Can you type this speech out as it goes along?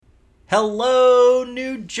Hello,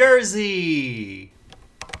 New Jersey!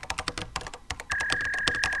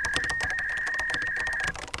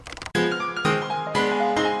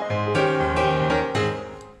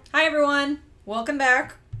 Hi, everyone. Welcome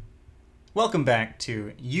back. Welcome back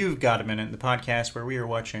to You've Got a Minute, the podcast where we are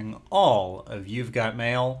watching all of You've Got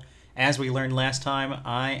Mail. As we learned last time,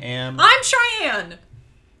 I'm Cheyenne.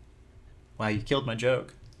 Wow, you killed my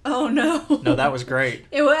joke. Oh, no. No, that was great.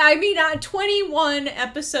 21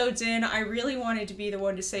 episodes in, I really wanted to be the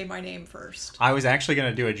one to say my name first. I was actually going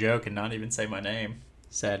to do a joke and not even say my name.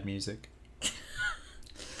 Sad music.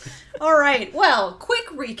 All right. Well, quick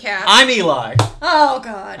recap. I'm Eli. Oh,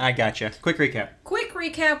 God. I gotcha. Quick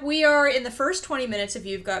recap. We are in the first 20 minutes of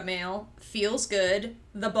You've Got Mail. Feels good.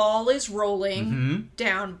 The ball is rolling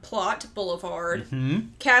down Plot Boulevard.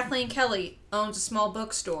 Kathleen Kelly owns a small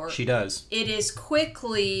bookstore. She does. It is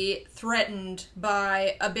quickly threatened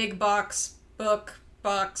by a big box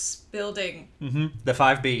building. The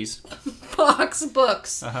 5 Bs. Box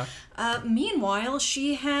books. Uh-huh. Meanwhile,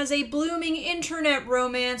 she has a blooming internet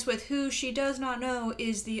romance with who she does not know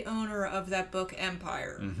is the owner of that book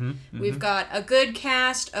empire. We've got a good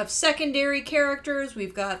cast of secondary characters.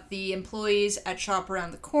 We've got the employees at Shop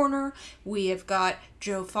Around the Corner. We have got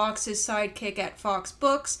Joe Fox's sidekick at Fox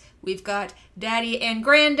Books. We've got Daddy and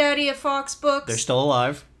Granddaddy of Fox Books. They're still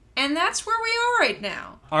alive. And that's where we are right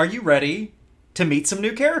now. Are you ready to meet some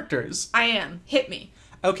new characters? I am. Hit me.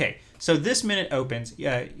 Okay, so this minute opens.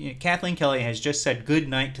 Kathleen Kelly has just said good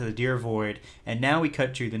night to the Dear Void, and now we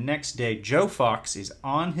cut to the next day. Joe Fox is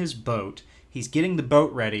on his boat. He's getting the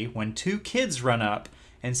boat ready when 2 kids run up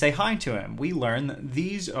and say hi to him. We learn that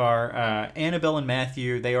these are Annabelle and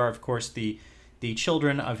Matthew. They are, of course, the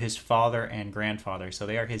children of his father and grandfather. So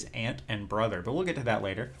they are his aunt and brother. But we'll get to that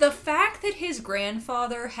later. The fact that his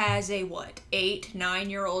grandfather has a,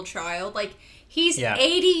 9-year-old child? Like, he's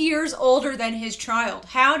 80 years older than his child.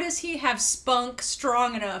 How does he have spunk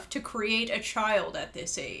strong enough to create a child at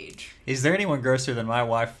this age? Is there anyone grosser than my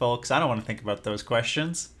wife, folks? I don't want to think about those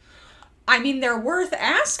questions. I mean, they're worth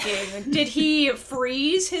asking. Did he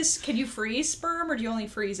freeze his... Can you freeze sperm, or do you only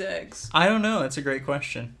freeze eggs? I don't know. That's a great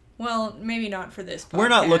question. Well, maybe not for this podcast. We're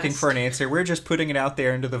not looking for an answer. We're just putting it out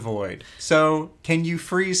there into the void. So, can you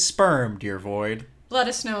freeze sperm, dear void? Let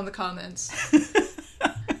us know in the comments.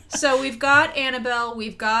 So we've got Annabelle,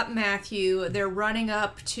 we've got Matthew. They're running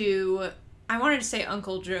up to... I wanted to say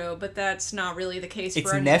Uncle Joe, but that's not really the case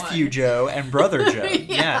for anyone. It's Nephew Joe and Brother Joe.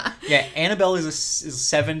 Yeah. Annabelle is a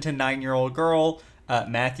 7 to 9-year-old girl.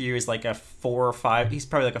 Matthew is like a 4 or 5... He's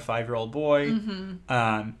probably like a 5-year-old boy.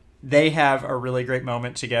 They have a really great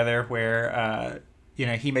moment together where,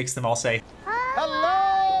 he makes them all say,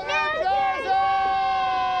 "Hello, New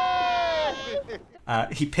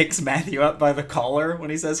Jersey!" He picks Matthew up by the collar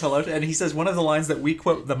when he says hello. And he says one of the lines that we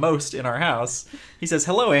quote the most in our house. He says,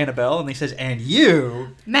 "Hello, Annabelle." And he says, "And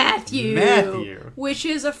you, Matthew." Which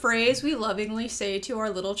is a phrase we lovingly say to our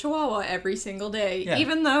little chihuahua every single day,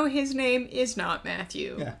 even though his name is not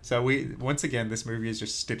Matthew. Yeah. So once again, this movie is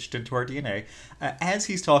just stitched into our DNA. As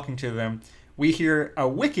he's talking to them, we hear a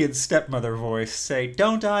wicked stepmother voice say,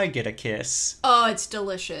 "Don't I get a kiss?" Oh, it's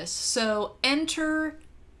delicious. So enter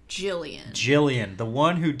Jillian. Jillian, the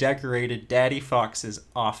one who decorated Daddy Fox's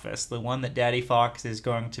office, the one that Daddy Fox is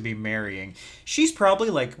going to be marrying. She's probably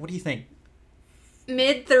like, what do you think?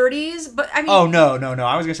 Mid-30s? But I mean... Oh, no.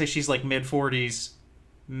 I was going to say she's like mid-40s,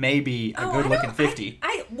 maybe a good-looking 50.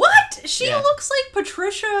 What? She looks like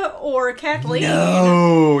Patricia or Kathleen.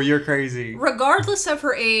 No, you're crazy. Regardless of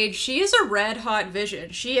her age, she is a red-hot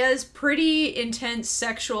vision. She has pretty intense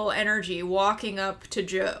sexual energy walking up to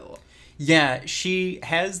Joe. Yeah, she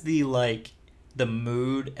has the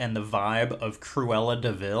mood and the vibe of Cruella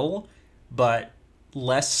de Vil, but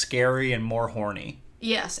less scary and more horny.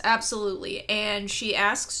 Yes, absolutely. And she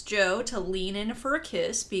asks Joe to lean in for a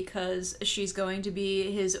kiss because she's going to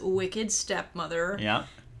be his wicked stepmother. Yeah.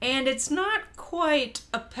 And it's not quite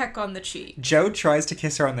a peck on the cheek. Joe tries to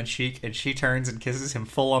kiss her on the cheek, and she turns and kisses him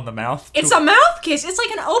full on the mouth. It's a mouth kiss. It's like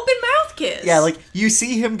an open mouth kiss. Yeah, like, you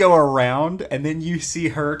see him go around, and then you see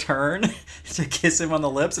her turn to kiss him on the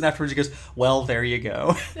lips, and afterwards he goes, "Well, there you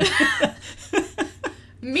go."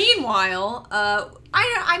 Meanwhile,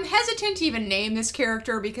 I'm hesitant to even name this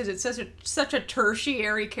character because it's such a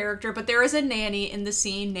tertiary character, but there is a nanny in the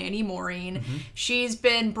scene, Nanny Maureen. She's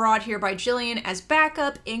been brought here by Jillian as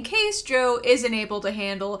backup in case Joe isn't able to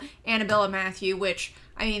handle Annabelle and Matthew, which,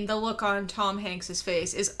 I mean, the look on Tom Hanks'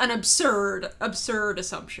 face is an absurd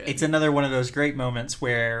assumption. It's another one of those great moments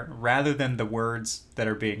where rather than the words that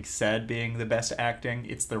are being said being the best acting,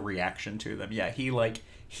 it's the reaction to them. Yeah,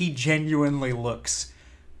 he genuinely looks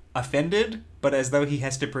offended, but as though he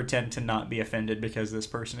has to pretend to not be offended because this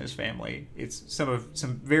person is family. It's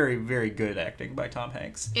some very, very good acting by Tom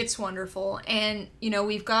Hanks. It's wonderful. And,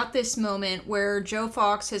 we've got this moment where Joe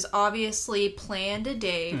Fox has obviously planned a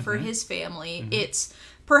day for his family. It's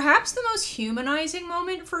perhaps the most humanizing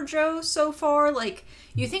moment for Joe so far. Like,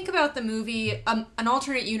 you think about the movie, an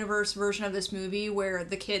alternate universe version of this movie where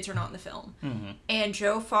the kids are not in the film. And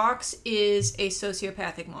Joe Fox is a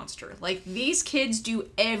sociopathic monster. Like, these kids do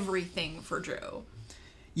everything for Joe.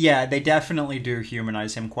 Yeah, they definitely do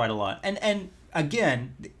humanize him quite a lot. And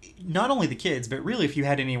again, not only the kids, but really if you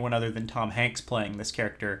had anyone other than Tom Hanks playing this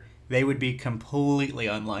character, they would be completely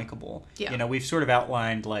unlikable. Yeah. We've sort of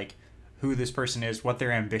outlined, like, who this person is, what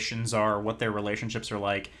their ambitions are, what their relationships are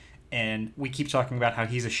like, and we keep talking about how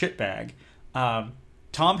he's a shitbag.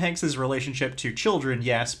 Tom Hanks's relationship to children,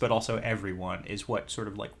 yes, but also everyone, is what sort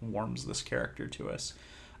of, like, warms this character to us.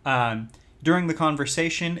 During the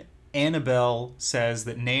conversation, Annabelle says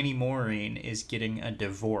that Nanny Maureen is getting a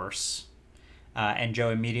divorce, and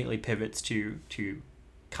Joe immediately pivots to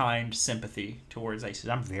kind sympathy towards He says,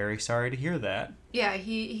 I'm very sorry to hear that. Yeah,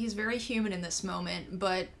 he's very human in this moment,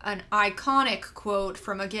 but an iconic quote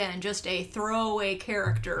from, again, just a throwaway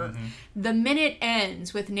character. The minute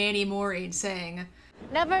ends with Nanny Maureen saying,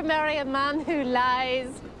 "Never marry a man who lies."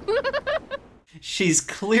 She's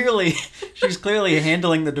clearly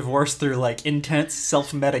handling the divorce through, like, intense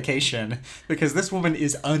self-medication, because this woman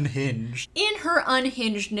is unhinged. In her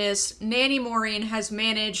unhingedness, Nanny Maureen has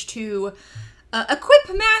managed to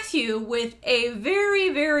equip Matthew with a very,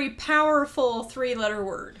 very powerful 3-letter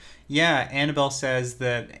word. Yeah, Annabelle says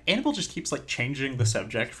that Annabelle just keeps, like, changing the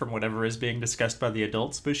subject from whatever is being discussed by the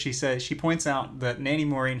adults, but she points out that Nanny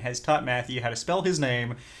Maureen has taught Matthew how to spell his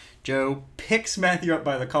name. Joe picks Matthew up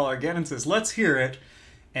by the collar again and says, let's hear it.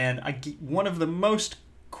 And one of the most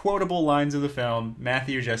quotable lines of the film,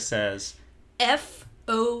 Matthew just says,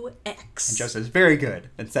 F-O-X. And Joe says, very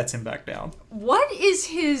good, and sets him back down. What is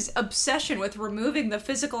his obsession with removing the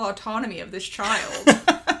physical autonomy of this child?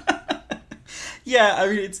 Yeah, I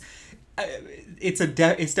mean, it's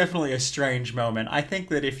definitely a strange moment. I think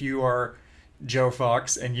that if you are Joe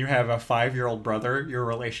Fox and you have a 5-year-old brother, your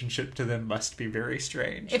relationship to them must be very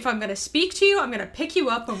strange. If I'm going to speak to you, I'm going to pick you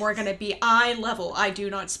up and we're going to be eye level. I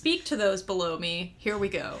do not speak to those below me. Here we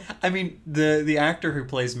go. I mean, the actor who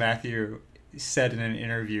plays Matthew said in an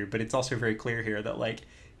interview, but it's also very clear here that, like,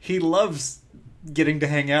 he loves getting to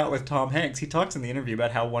hang out with Tom Hanks. He talks in the interview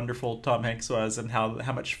about how wonderful Tom Hanks was and how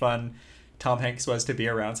much fun Tom Hanks was to be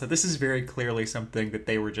around. So this is very clearly something that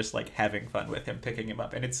they were just, like, having fun with him, picking him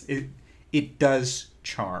up. And it does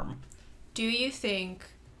charm. Do you think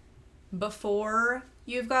before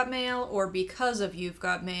You've Got Mail or because of You've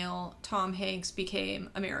Got Mail, Tom Hanks became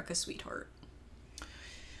America's sweetheart?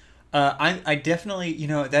 I definitely,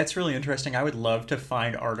 that's really interesting. I would love to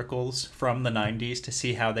find articles from the 90s to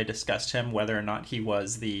see how they discussed him, whether or not he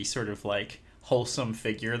was the sort of, like, wholesome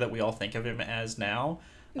figure that we all think of him as now.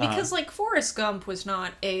 Because, like, Forrest Gump was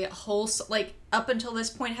not a wholesome... Like, up until this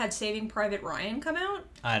point, had Saving Private Ryan come out?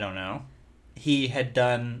 I don't know. He had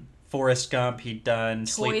done Forrest Gump, he'd done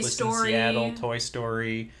Sleepless in Seattle, Toy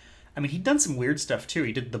Story. I mean, he'd done some weird stuff, too.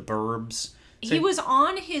 He did The Burbs. So he was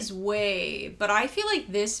on his way, but I feel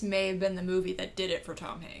like this may have been the movie that did it for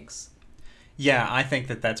Tom Hanks. Yeah, I think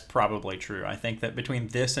that that's probably true. I think that between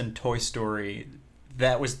this and Toy Story,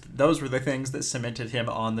 those were the things that cemented him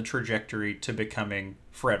on the trajectory to becoming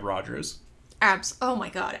Fred Rogers. Oh my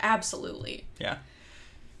god, absolutely. Yeah.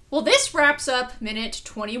 Well, this wraps up minute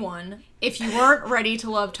 21. If you weren't ready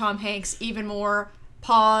to love Tom Hanks even more,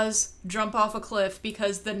 pause, jump off a cliff,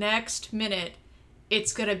 because the next minute,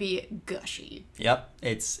 it's gonna be gushy. Yep,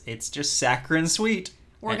 it's just saccharine sweet.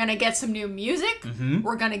 We're gonna get some new music. Mm-hmm.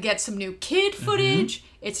 We're gonna get some new kid footage. Mm-hmm.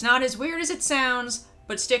 It's not as weird as it sounds,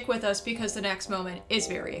 but stick with us because the next moment is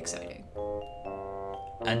very exciting.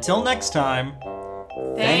 Until next time,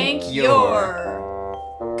 thank you.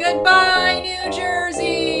 Goodbye, New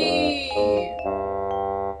Jersey!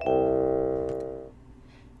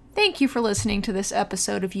 Thank you for listening to this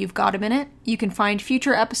episode of You've Got a Minute. You can find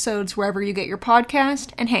future episodes wherever you get your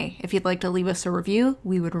podcast. And hey, if you'd like to leave us a review,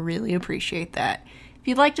 we would really appreciate that. If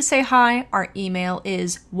you'd like to say hi, our email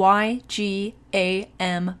is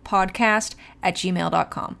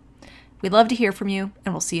ygampodcast@gmail.com. We'd love to hear from you,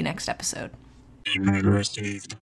 and we'll see you next episode.